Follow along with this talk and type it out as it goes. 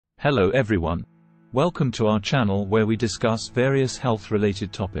Hello everyone. Welcome to our channel where we discuss various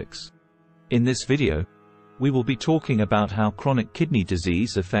health-related topics. In this video, we will be talking about how chronic kidney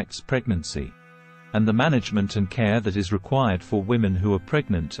disease affects pregnancy, and the management and care that is required for women who are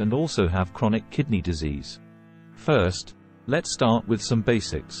pregnant and also have chronic kidney disease. First, let's start with some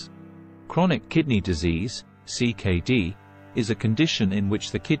basics. Chronic kidney disease, CKD, is a condition in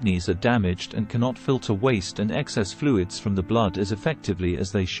which the kidneys are damaged and cannot filter waste and excess fluids from the blood as effectively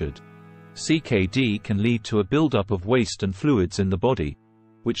as they should. CKD can lead to a buildup of waste and fluids in the body,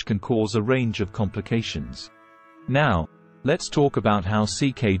 which can cause a range of complications. Now, let's talk about how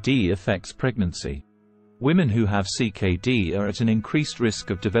CKD affects pregnancy. Women who have CKD are at an increased risk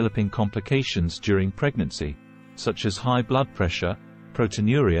of developing complications during pregnancy, such as high blood pressure,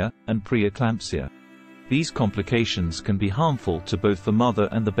 proteinuria, and pre-eclampsia. These complications can be harmful to both the mother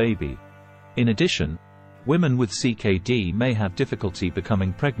and the baby. In addition, women with CKD may have difficulty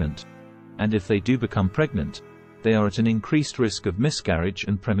becoming pregnant, and if they do become pregnant, they are at an increased risk of miscarriage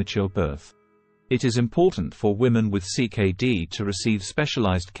and premature birth. It is important for women with CKD to receive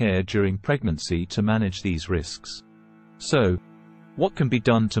specialized care during pregnancy to manage these risks. So, what can be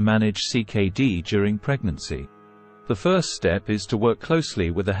done to manage CKD during pregnancy? The first step is to work closely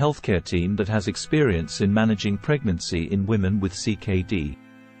with a healthcare team that has experience in managing pregnancy in women with CKD.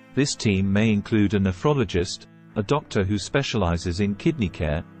 This team may include a nephrologist, a doctor who specializes in kidney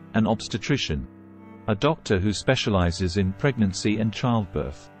care, an obstetrician, a doctor who specializes in pregnancy and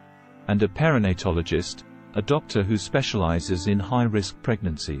childbirth, and a perinatologist, a doctor who specializes in high-risk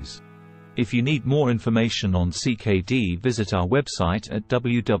pregnancies. If you need more information on CKD, visit our website at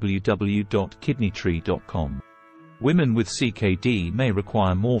www.kidneytree.com. Women with CKD may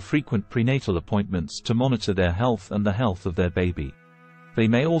require more frequent prenatal appointments to monitor their health and the health of their baby. They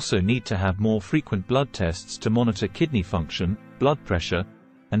may also need to have more frequent blood tests to monitor kidney function, blood pressure,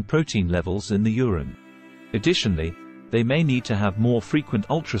 and protein levels in the urine. Additionally, they may need to have more frequent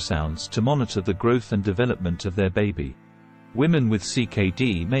ultrasounds to monitor the growth and development of their baby. Women with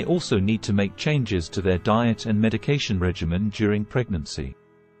CKD may also need to make changes to their diet and medication regimen during pregnancy.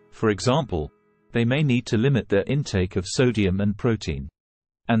 For example, they may need to limit their intake of sodium and protein.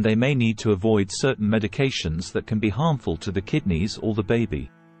 And they may need to avoid certain medications that can be harmful to the kidneys or the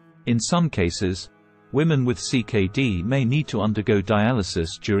baby. In some cases, women with CKD may need to undergo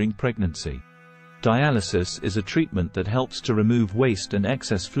dialysis during pregnancy. Dialysis is a treatment that helps to remove waste and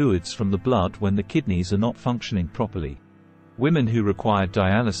excess fluids from the blood when the kidneys are not functioning properly. Women who require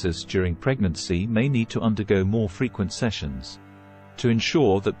dialysis during pregnancy may need to undergo more frequent sessions to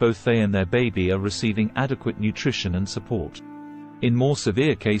ensure that both they and their baby are receiving adequate nutrition and support. In more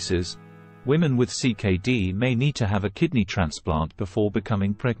severe cases, women with CKD may need to have a kidney transplant before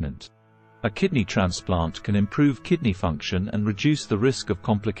becoming pregnant. A kidney transplant can improve kidney function and reduce the risk of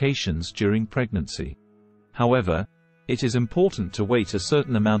complications during pregnancy. However, it is important to wait a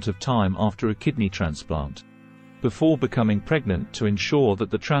certain amount of time after a kidney transplant before becoming pregnant to ensure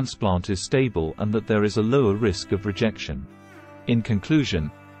that the transplant is stable and that there is a lower risk of rejection. In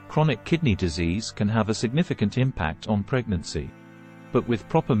conclusion, chronic kidney disease can have a significant impact on pregnancy. But with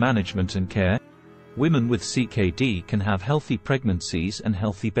proper management and care, women with CKD can have healthy pregnancies and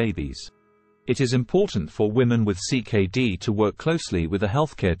healthy babies. It is important for women with CKD to work closely with a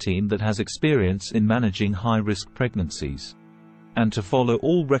healthcare team that has experience in managing high-risk pregnancies, and to follow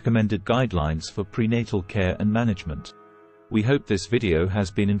all recommended guidelines for prenatal care and management. We hope this video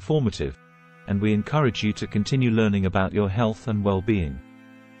has been informative, and we encourage you to continue learning about your health and well-being.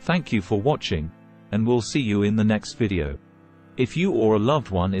 Thank you for watching, and we'll see you in the next video. If you or a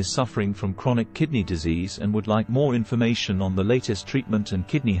loved one is suffering from chronic kidney disease and would like more information on the latest treatment and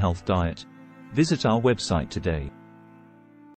kidney health diet, visit our website today.